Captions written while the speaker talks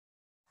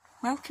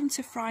Welcome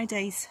to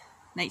Friday's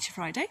Nature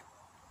Friday,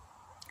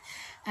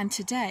 and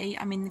today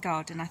I'm in the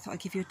garden. I thought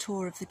I'd give you a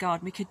tour of the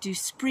garden. We could do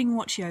spring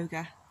watch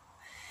yoga,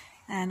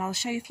 and I'll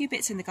show you a few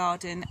bits in the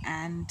garden,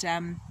 and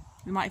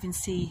we might even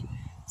see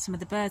some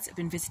of the birds that have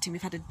been visiting.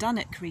 We've had a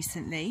Dunnock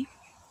recently.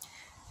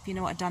 If you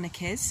know what a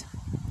Dunnock is,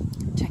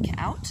 check it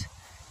out.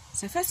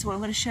 So first of all, I'm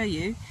going to show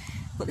you,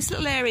 I've got this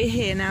little area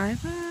here now.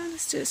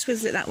 Let's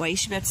swizzle it that way, you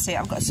should be able to see it.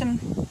 I've got some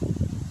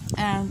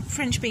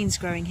French beans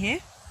growing here.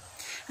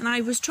 And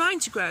I was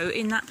trying to grow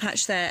in that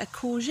patch there a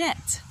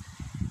courgette,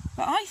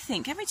 but I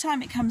think every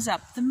time it comes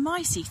up the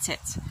mice eat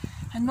it.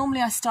 And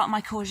normally I start my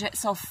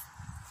courgettes off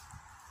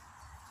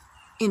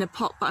in a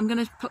pot, but I'm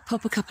going to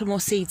pop a couple more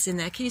seeds in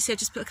there. Can you see I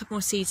just put a couple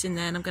more seeds in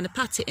there, and I'm going to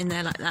pat it in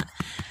there like that,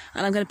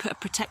 and I'm going to put a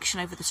protection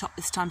over the top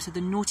this time so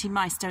the naughty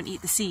mice don't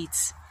eat the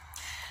seeds.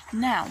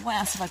 Now what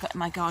else have I got in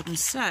my garden?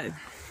 So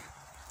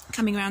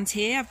coming around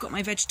here I've got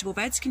my vegetable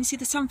beds. Can you see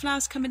the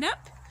sunflowers coming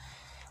up?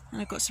 And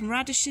I've got some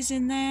radishes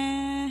in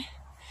there.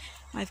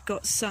 I've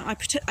got some,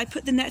 I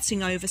put the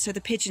netting over so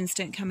the pigeons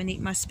don't come and eat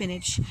my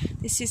spinach.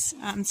 This is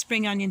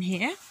spring onion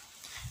here,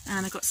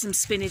 and I've got some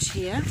spinach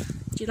here.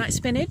 Do you like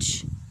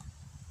spinach? Do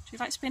you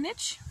like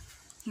spinach?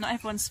 Not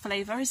everyone's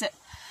flavour, is it?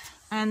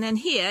 And then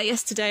here,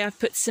 yesterday I've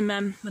put some,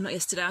 well not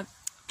yesterday, I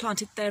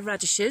planted their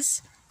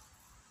radishes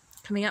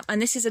coming up, and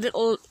this is a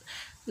little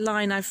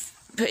line I've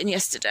put in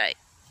yesterday,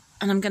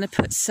 and I'm going to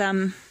put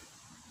some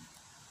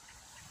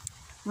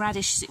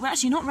radish, well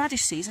actually not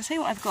radish seeds, I'll tell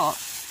you what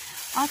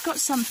I've got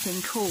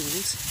something called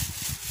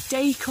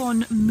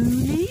daikon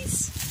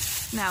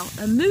moulis. Now,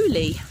 a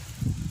mouli,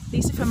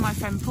 these are from my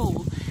friend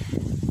Paul.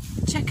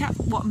 Check out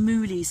what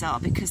moulis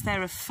are, because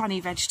they're a funny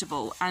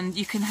vegetable, and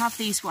you can have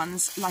these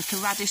ones like a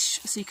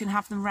radish, so you can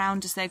have them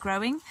round as they're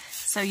growing,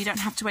 so you don't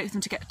have to wait for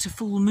them to get to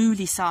full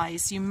mouli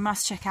size. You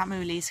must check out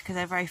moulis because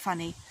they're very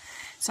funny.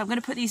 So I'm going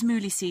to put these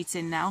mouli seeds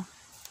in now.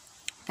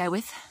 Bear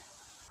with.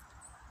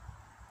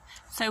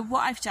 So what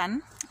I've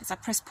done is I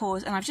pressed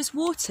pause, and I've just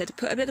watered,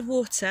 put a bit of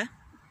water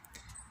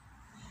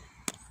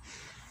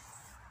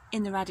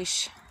in the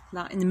radish,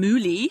 in the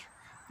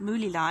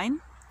mouli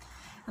line,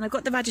 and I've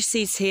got the radish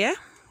seeds here.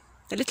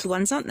 They're little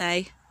ones, aren't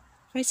they?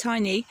 Very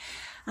tiny.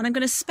 And I'm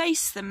going to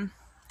space them.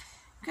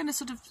 I'm going to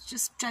sort of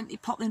just gently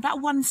pop them about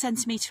 1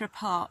 centimetre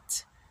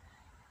apart.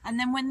 And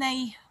then when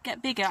they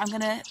get bigger, I'm going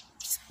to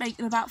make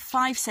them about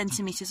 5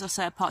 centimetres or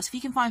so apart. So if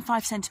you can find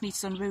 5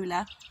 centimetres on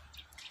ruler,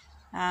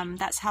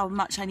 that's how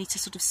much I need to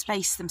sort of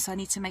space them. So I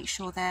need to make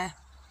sure they're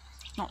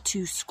not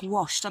too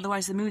squashed,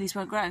 otherwise the moulis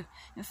won't grow.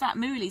 In fact,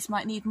 moulis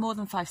might need more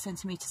than 5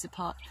 centimetres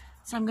apart.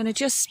 So I'm going to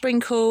just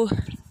sprinkle. Can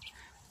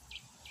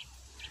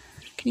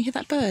you hear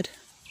that bird?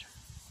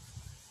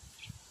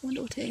 I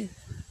wonder what it is.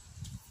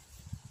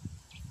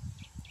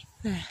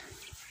 There.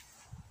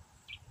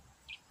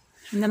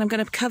 And then I'm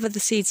going to cover the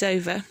seeds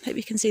over. Hope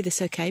you can see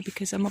this okay,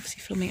 because I'm obviously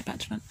filming it back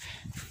to front.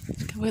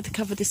 I'm going to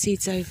cover the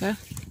seeds over.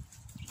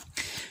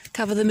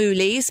 Cover the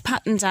moulis,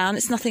 pat them down.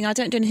 It's nothing, I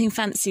don't do anything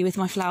fancy with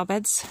my flower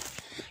beds.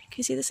 Can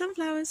you see the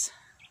sunflowers?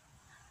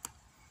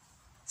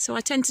 So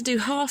I tend to do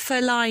half a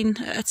line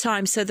at a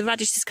time, so the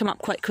radishes come up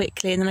quite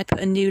quickly, and then I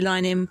put a new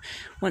line in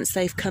once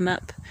they've come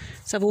up.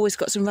 So I've always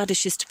got some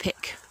radishes to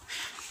pick,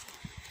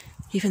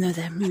 even though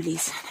they're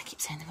moulis. I keep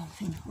saying the wrong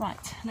thing.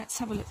 Right, let's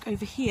have a look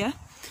over here.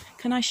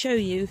 Can I show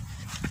you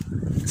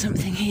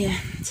something here?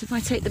 So if I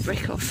take the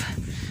brick off,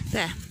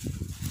 there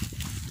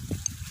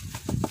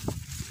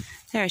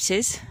it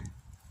is.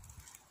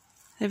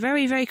 They're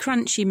very, very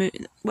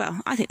crunchy.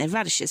 Well, I think they're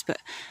radishes, but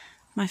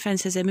my friend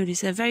says they're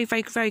moulis. They're very,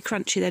 very, very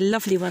crunchy. They're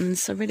lovely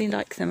ones. I really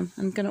like them.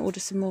 I'm going to order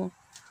some more.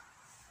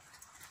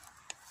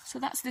 So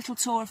that's a little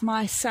tour of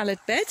my salad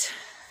bed.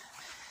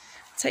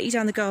 I'll take you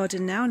down the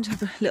garden now and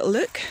have a little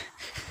look.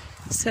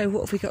 So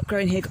what have we got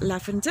growing here? Got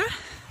lavender.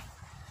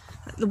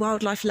 The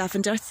wildlife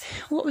lavender.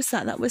 What was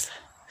that? That was,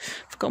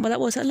 I've forgotten what that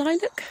was. A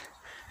lilac?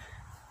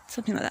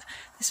 Something like that.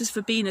 This is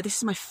verbena. This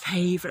is my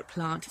favourite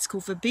plant. It's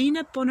called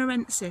Verbena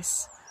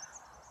bonarensis.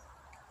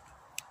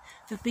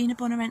 Verbena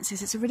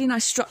bonarensis. It's a really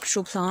nice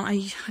structural plant.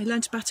 I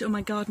learned about it on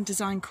my garden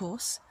design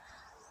course.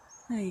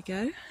 There you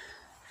go.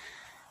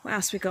 What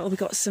else we got? Oh, we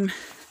got some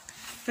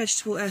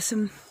vegetable,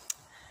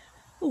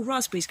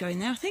 raspberries going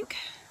there, I think.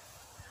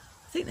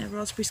 I think they're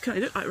raspberries. They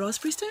look like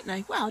raspberries, don't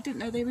they? Wow, I didn't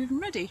know they were even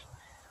ready.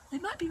 They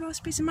might be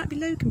raspberries, they might be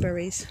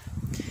loganberries.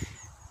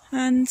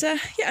 And yeah,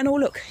 and oh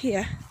look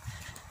here.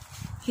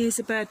 Here's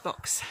a bird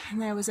box,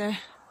 and there was a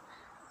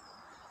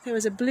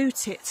blue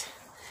tit.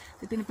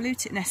 There'd been a blue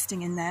tit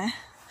nesting in there.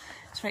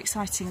 It's very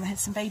exciting, and they had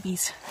some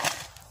babies.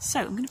 So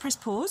I'm going to press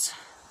pause.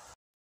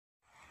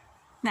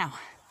 Now,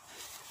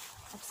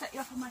 I've set you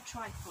up on my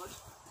tripod.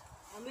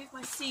 I'll move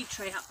my seed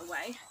tray out the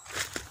way.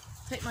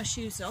 Take my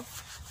shoes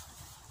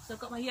off. So I've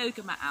got my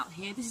yoga mat out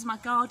here. This is my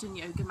garden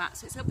yoga mat,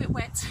 so it's a little bit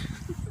wet.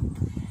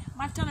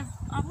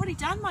 I've already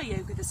done my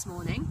yoga this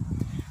morning.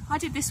 I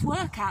did this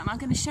workout, and I'm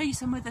going to show you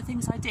some of the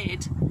things I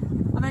did.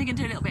 I'm only going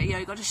to do a little bit of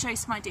yoga. I'll just show you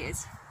some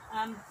ideas.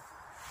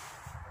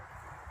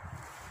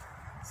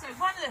 So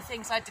one of the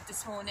things I did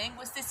this morning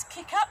was this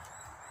kick up,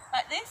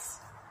 like this.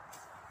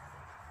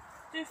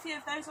 Do a few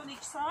of those on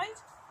each side.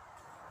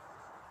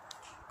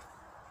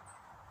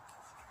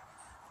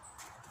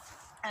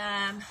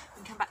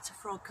 We can come back to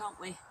frog, can't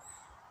we?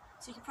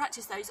 So you can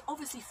practice those.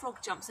 Obviously frog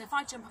jumps. So if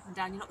I jump up and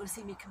down, you're not going to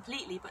see me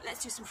completely, but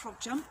let's do some frog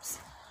jumps.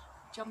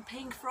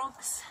 Jumping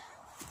frogs.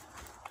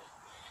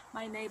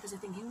 My neighbours are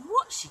thinking,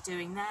 what's she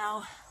doing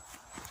now?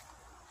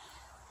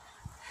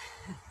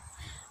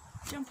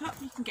 Jump up,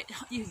 you can get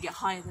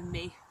higher than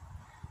me.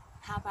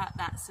 How about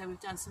that? So we've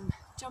done some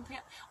jumping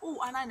up. Oh,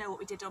 and I know what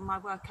we did on my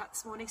workout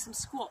this morning, some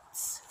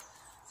squats.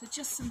 So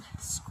just some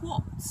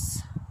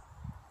squats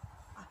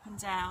up and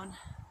down.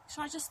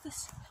 Shall I adjust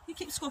this? You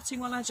keep squatting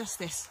while I adjust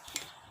this.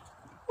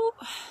 Ooh,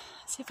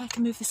 see if I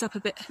can move this up a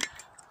bit.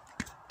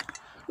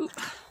 Ooh,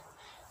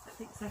 I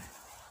think so.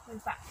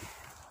 Goes back.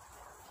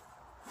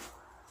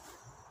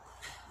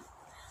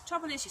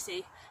 Trouble is, you see,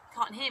 you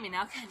can't hear me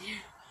now, can you?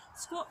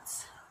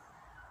 Squats.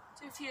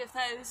 Do a few of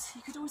those.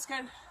 You could always go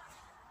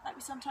like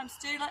we sometimes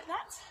do, like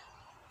that.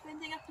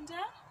 Bending up and down.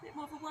 A bit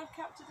more of a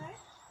workout today.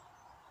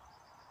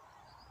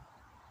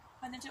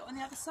 And then do it on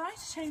the other side.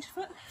 Change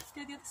foot.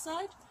 Go the other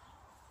side.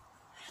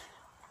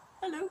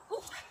 Hello.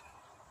 Ooh.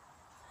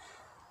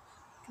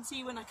 I can see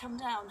you when I come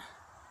down.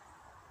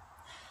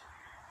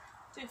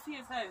 Do a few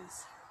of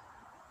those.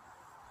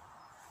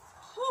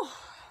 Whew.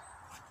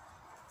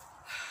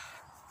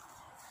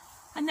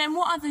 And then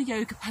what other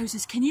yoga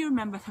poses can you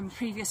remember from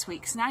previous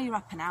weeks? Now you're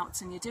up and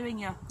out and you're doing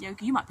your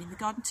yoga. You might be in the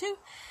garden too.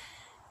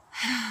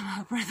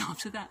 My breath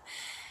after that.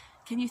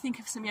 Can you think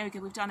of some yoga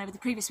we've done over the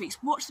previous weeks?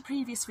 Watch the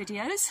previous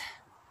videos,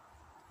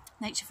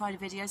 Nature Friday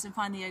videos, and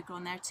find the yoga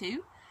on there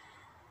too.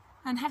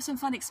 And have some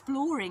fun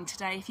exploring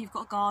today if you've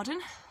got a garden,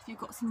 if you've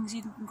got things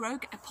you can grow,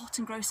 get a pot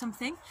and grow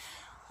something,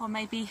 or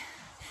maybe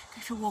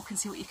go for a walk and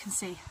see what you can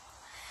see.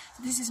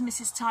 So this is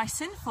Mrs.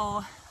 Tyson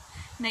for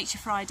Nature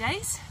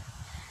Fridays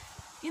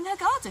in her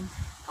garden.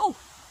 Oh,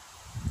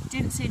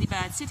 didn't see any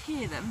birds, did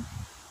hear them.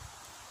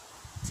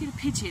 See the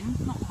pigeon,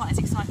 not quite as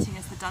exciting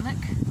as the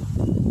Dunnock.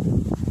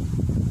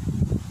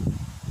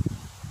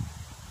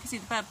 You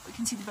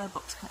can see the bird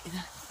box cutting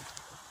there.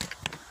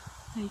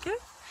 There you go.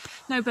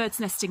 No birds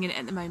nesting in it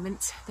at the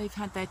moment. They've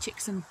had their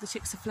chicks and the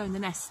chicks have flown the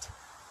nest.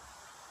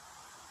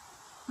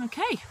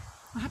 Okay,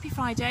 well, happy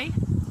Friday.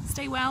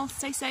 Stay well,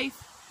 stay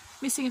safe.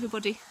 Missing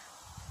everybody.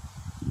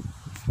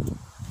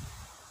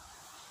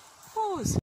 Pause.